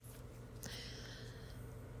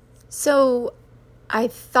So I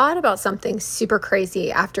thought about something super crazy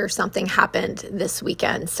after something happened this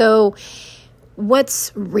weekend. So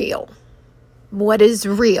what's real? What is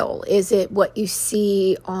real? Is it what you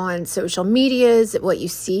see on social media? Is it what you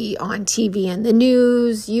see on TV and the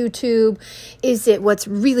news, YouTube? Is it what's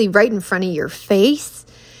really right in front of your face?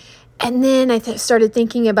 And then I started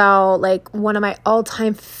thinking about like one of my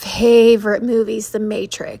all-time favorite movies, The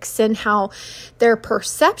Matrix, and how their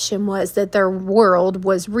perception was that their world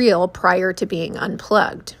was real prior to being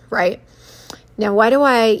unplugged, right? Now, why do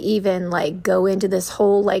I even go into this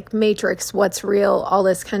whole Matrix, what's real, all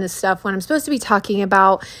this kind of stuff when I'm supposed to be talking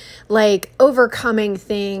about overcoming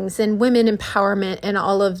things and women empowerment and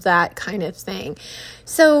all of that kind of thing?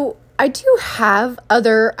 So I do have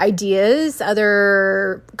other ideas,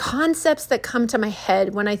 other concepts that come to my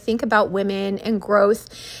head when I think about women and growth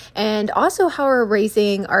and also how we're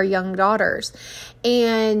raising our young daughters.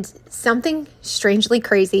 And something strangely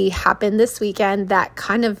crazy happened this weekend that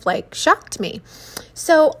kind of shocked me.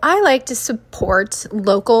 So I like to support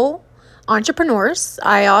local entrepreneurs.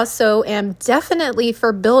 I also am definitely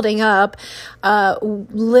for building up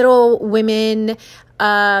little women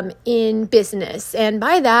in business. And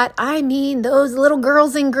by that, I mean those little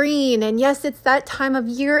girls in green. And yes, it's that time of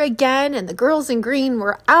year again, and the girls in green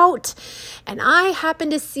were out. And I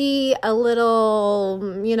happened to see a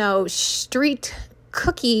little, street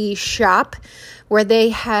cookie shop where they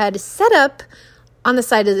had set up on the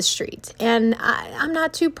side of the street. And I'm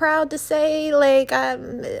not too proud to say,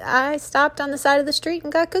 I stopped on the side of the street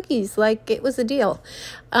and got cookies. It was a deal.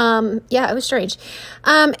 It was strange.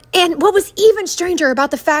 And what was even stranger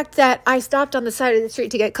about the fact that I stopped on the side of the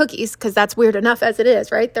street to get cookies, because that's weird enough as it is,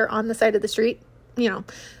 right? They're on the side of the street,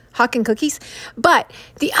 hawking cookies. But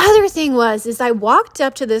the other thing is I walked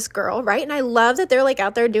up to this girl, right? And I love that they're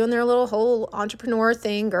out there doing their little whole entrepreneur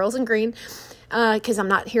thing, girls in green. Because I'm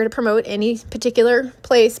not here to promote any particular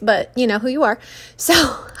place, but you know who you are. So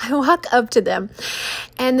I walk up to them,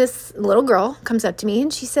 and this little girl comes up to me,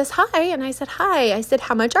 and she says, hi. And I said, hi. I said,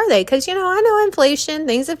 how much are they? Because, I know inflation,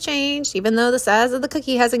 things have changed, even though the size of the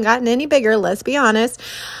cookie hasn't gotten any bigger, let's be honest.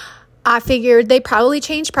 I figured they probably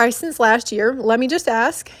changed price since last year. Let me just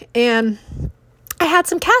ask. And I had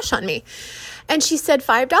some cash on me. And she said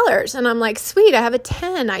 $5. And I'm like, sweet, I have a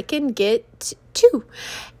 10. I can get 2.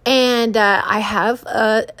 And I have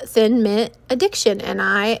a Thin Mint addiction, and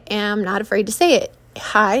I am not afraid to say it.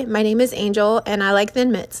 Hi, my name is Angel, and I like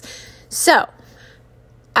Thin Mints. So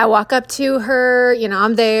I walk up to her,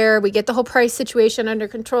 I'm there. We get the whole price situation under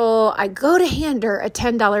control. I go to hand her a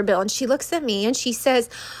 $10 bill, and she looks at me, and she says,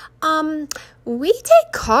 we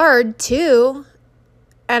take card too.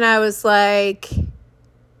 And I was like,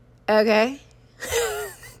 okay.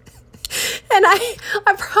 And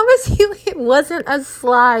I promise you, it wasn't as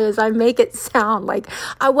sly as I make it sound.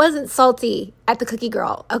 I wasn't salty at the cookie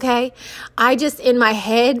girl, okay? I just, in my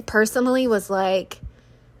head, personally was like,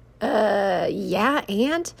 yeah,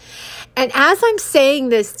 and as I'm saying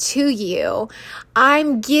this to you,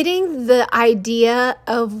 I'm getting the idea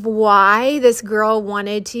of why this girl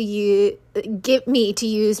wanted to get me to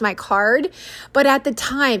use my card. But at the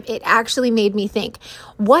time, it actually made me think,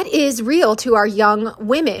 what is real to our young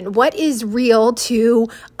women? What is real to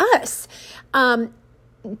us?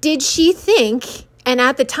 Did she think, and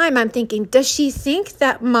at the time I'm thinking, does she think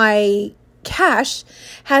that my cash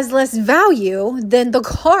has less value than the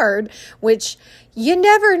card, which you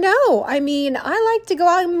never know. I mean, I like to go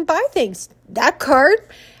out and buy things. That card,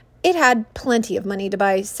 it had plenty of money to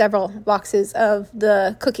buy several boxes of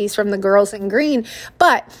the cookies from the girls in green,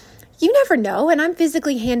 but you never know. And I'm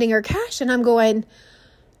physically handing her cash, and I'm going,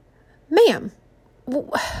 ma'am,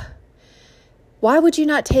 why would you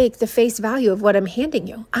not take the face value of what I'm handing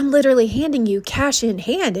you? I'm literally handing you cash in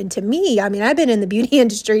hand. And to me, I mean, I've been in the beauty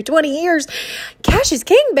industry 20 years. Cash is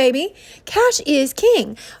king, baby. Cash is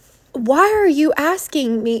king. Why are you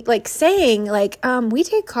asking me, saying, we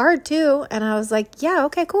take card too? And I was like, yeah,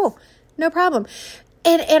 okay, cool. No problem.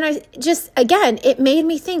 And I just, again, it made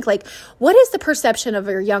me think, what is the perception of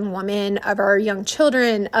our young woman, of our young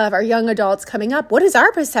children, of our young adults coming up? What is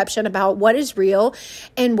our perception about what is real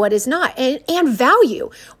and what is not? And value.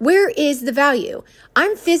 Where is the value?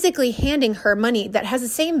 I'm physically handing her money that has the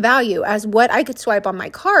same value as what I could swipe on my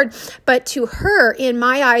card. But to her, in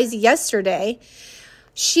my eyes yesterday,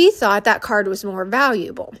 she thought that card was more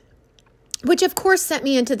valuable, which of course sent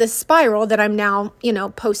me into this spiral that I'm now,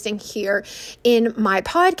 posting here in my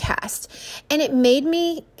podcast. And it made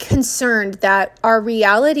me concerned that our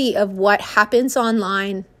reality of what happens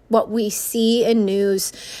online what we see in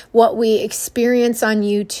news, what we experience on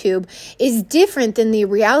YouTube is different than the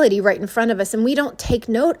reality right in front of us. And we don't take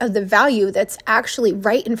note of the value that's actually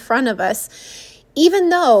right in front of us. Even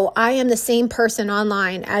though I am the same person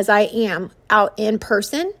online as I am out in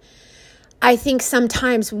person, I think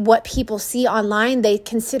sometimes what people see online, they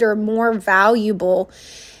consider more valuable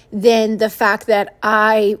than the fact that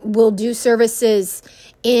I will do services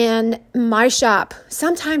in my shop,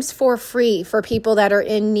 sometimes for free, for people that are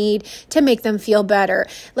in need to make them feel better.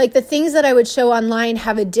 Like the things that I would show online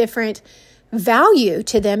have a different value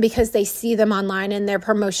to them because they see them online and they're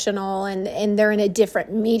promotional and they're in a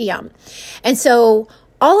different medium. And so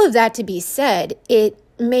all of that to be said, it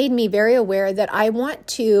made me very aware that I want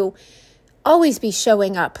to always be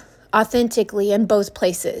showing up authentically in both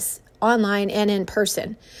places, online and in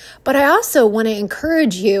person. But I also want to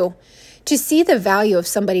encourage you to see the value of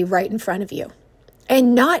somebody right in front of you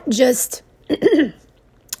and not just,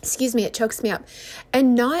 excuse me, it chokes me up,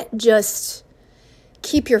 and not just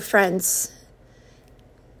keep your friends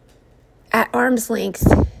at arm's length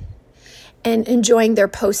and enjoying their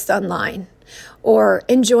posts online or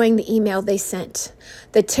enjoying the email they sent,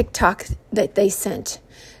 the TikTok that they sent,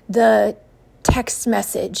 the text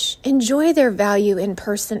message. Enjoy their value in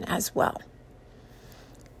person as well.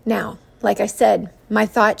 Now, like I said, my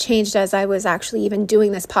thought changed as I was actually even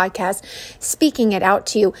doing this podcast, speaking it out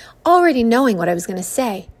to you, already knowing what I was going to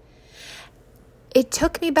say. It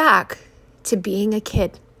took me back to being a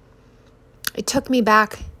kid. It took me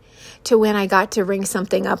back to when I got to ring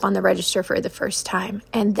something up on the register for the first time.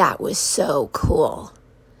 And that was so cool.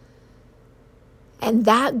 And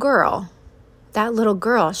that girl, that little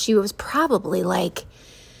girl, she was probably like,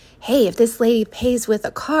 hey, if this lady pays with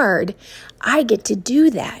a card, I get to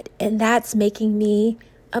do that. And that's making me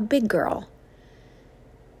a big girl.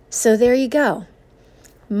 So there you go.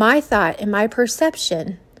 My thought and my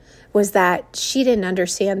perception was that she didn't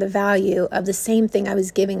understand the value of the same thing I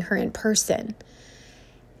was giving her in person.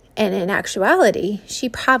 And in actuality, she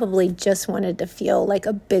probably just wanted to feel like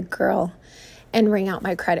a big girl and ring out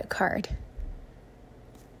my credit card.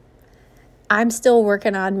 I'm still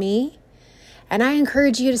working on me. And I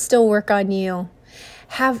encourage you to still work on you.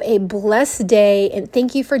 Have a blessed day, and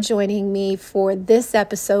thank you for joining me for this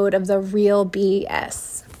episode of The Real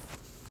BS.